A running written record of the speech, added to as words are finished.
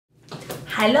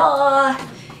Hello,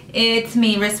 it's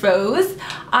me, Miss Rose.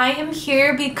 I am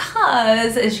here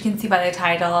because, as you can see by the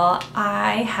title,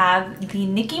 I have the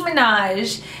Nicki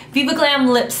Minaj Viva Glam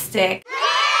lipstick.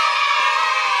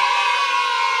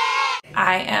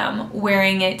 I am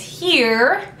wearing it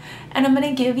here, and I'm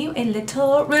gonna give you a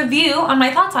little review on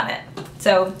my thoughts on it.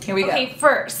 So here we go. Okay,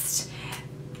 first,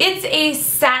 it's a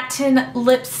satin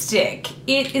lipstick.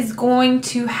 It is going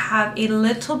to have a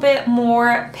little bit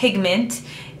more pigment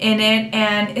in it,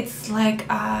 and it's like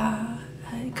a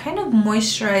kind of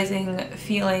moisturizing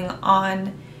feeling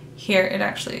on here. It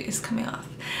actually is coming off.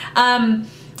 I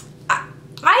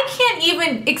can't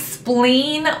even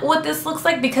explain what this looks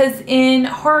like because in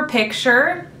her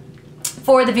picture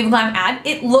for the Viva Glam ad,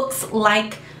 it looks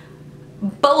like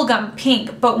bubblegum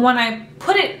pink, but when I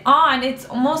put it on, it's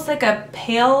almost like a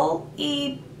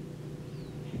pale-y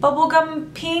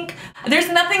bubblegum pink. There's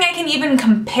nothing I can even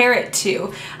compare it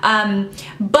to.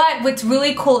 But what's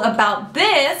really cool about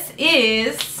this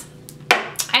is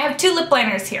I have two lip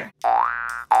liners here.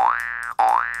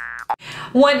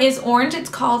 One is orange, it's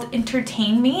called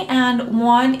Entertain Me, and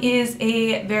one is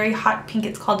a very hot pink,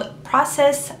 it's called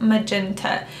Process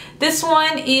Magenta. This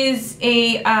one is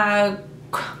a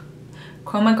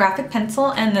chromographic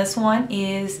pencil, and this one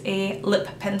is a lip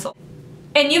pencil.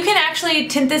 And you can actually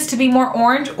tint this to be more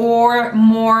orange or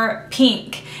more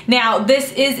pink. Now,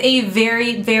 this is a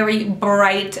very, very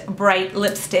bright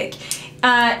lipstick.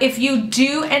 If you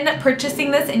do end up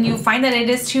purchasing this and you find that it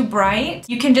is too bright,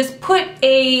 you can just put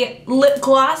a lip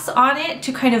gloss on it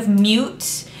to kind of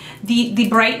mute the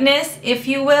brightness, if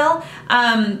you will.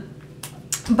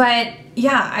 But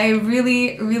yeah, I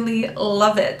really, really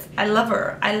love it. I love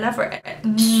her. I love her.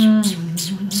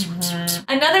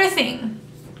 Another thing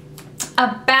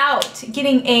about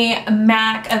getting a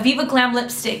Viva Glam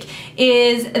lipstick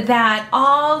is that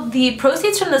all the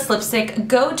proceeds from this lipstick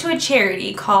go to a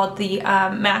charity called the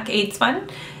MAC AIDS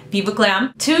Fund, Viva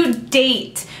Glam. To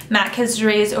date, MAC has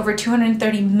raised over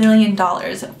 $230 million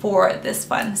for this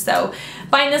fund. So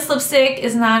buying this lipstick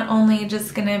is not only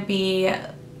just gonna be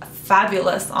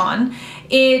fabulous on,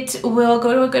 it will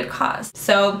go to a good cause.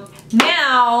 So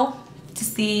now to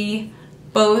see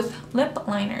both lip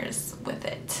liners with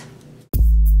it.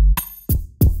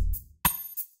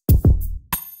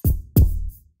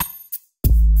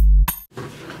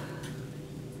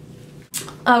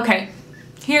 Okay,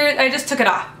 here, I just took it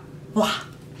off. Wow.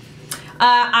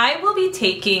 I will be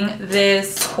taking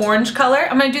this orange color.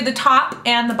 I'm gonna do the top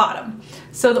and the bottom.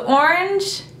 So the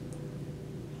orange,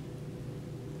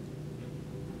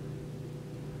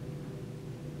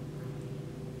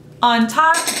 on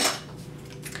top,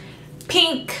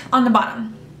 pink on the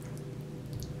bottom.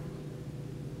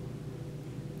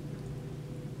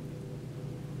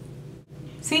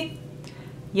 See?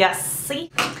 Yes,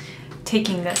 see?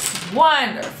 Taking this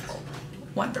wonderful,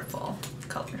 wonderful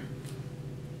color.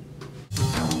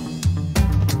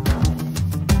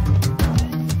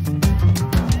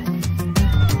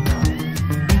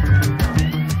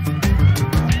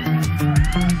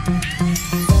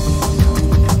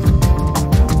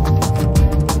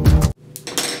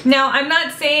 Now, I'm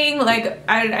not saying like,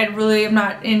 I really am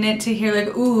not in it to hear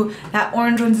like, ooh, that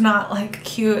orange one's not like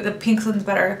cute, the pink one's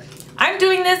better. I'm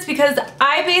doing this because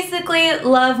I basically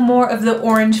love more of the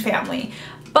orange family,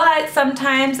 but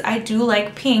sometimes I do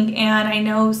like pink, and I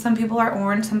know some people are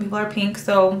orange, some people are pink,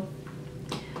 so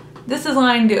this is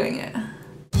why I'm doing it.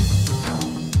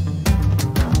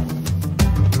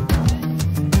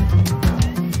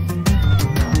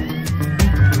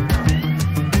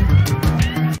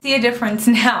 See a difference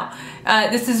now.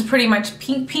 This is pretty much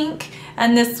pink,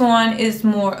 and this one is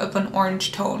more of an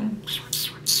orange tone.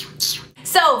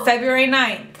 So, February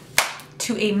 9th,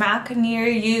 to a MAC near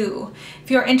you.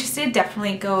 If you're interested,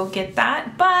 definitely go get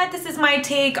that. But this is my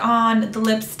take on the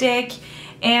lipstick,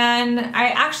 and I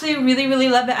actually really, really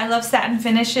love it. I love satin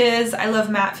finishes, I love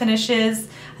matte finishes,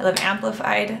 I love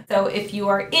amplified. So if you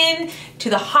are into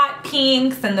the hot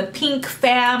pinks and the pink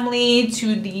family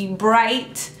to the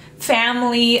bright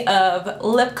family of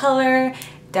lip color,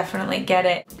 definitely get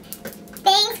it.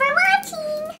 Thanks for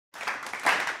watching!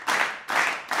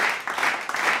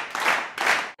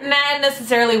 Not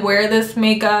necessarily wear this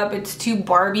makeup, it's too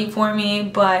Barbie for me,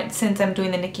 but since I'm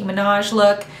doing the Nicki Minaj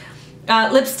look,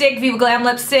 lipstick, Viva Glam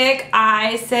lipstick,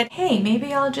 I said, hey,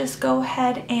 maybe I'll just go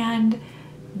ahead and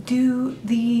do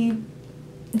the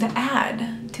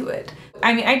ad to it.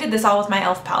 I mean, I did this all with my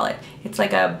e.l.f. palette. It's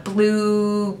like a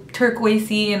blue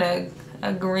turquoisey and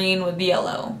a green with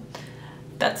yellow.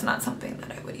 That's not something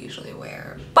that I would usually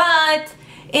wear, but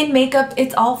in makeup,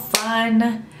 it's all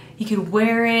fun. You could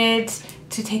wear it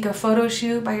to take a photo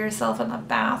shoot by yourself in the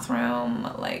bathroom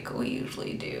like we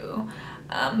usually do.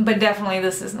 But definitely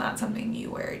this is not something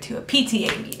you wear to a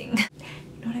PTA meeting.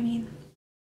 You know what I mean?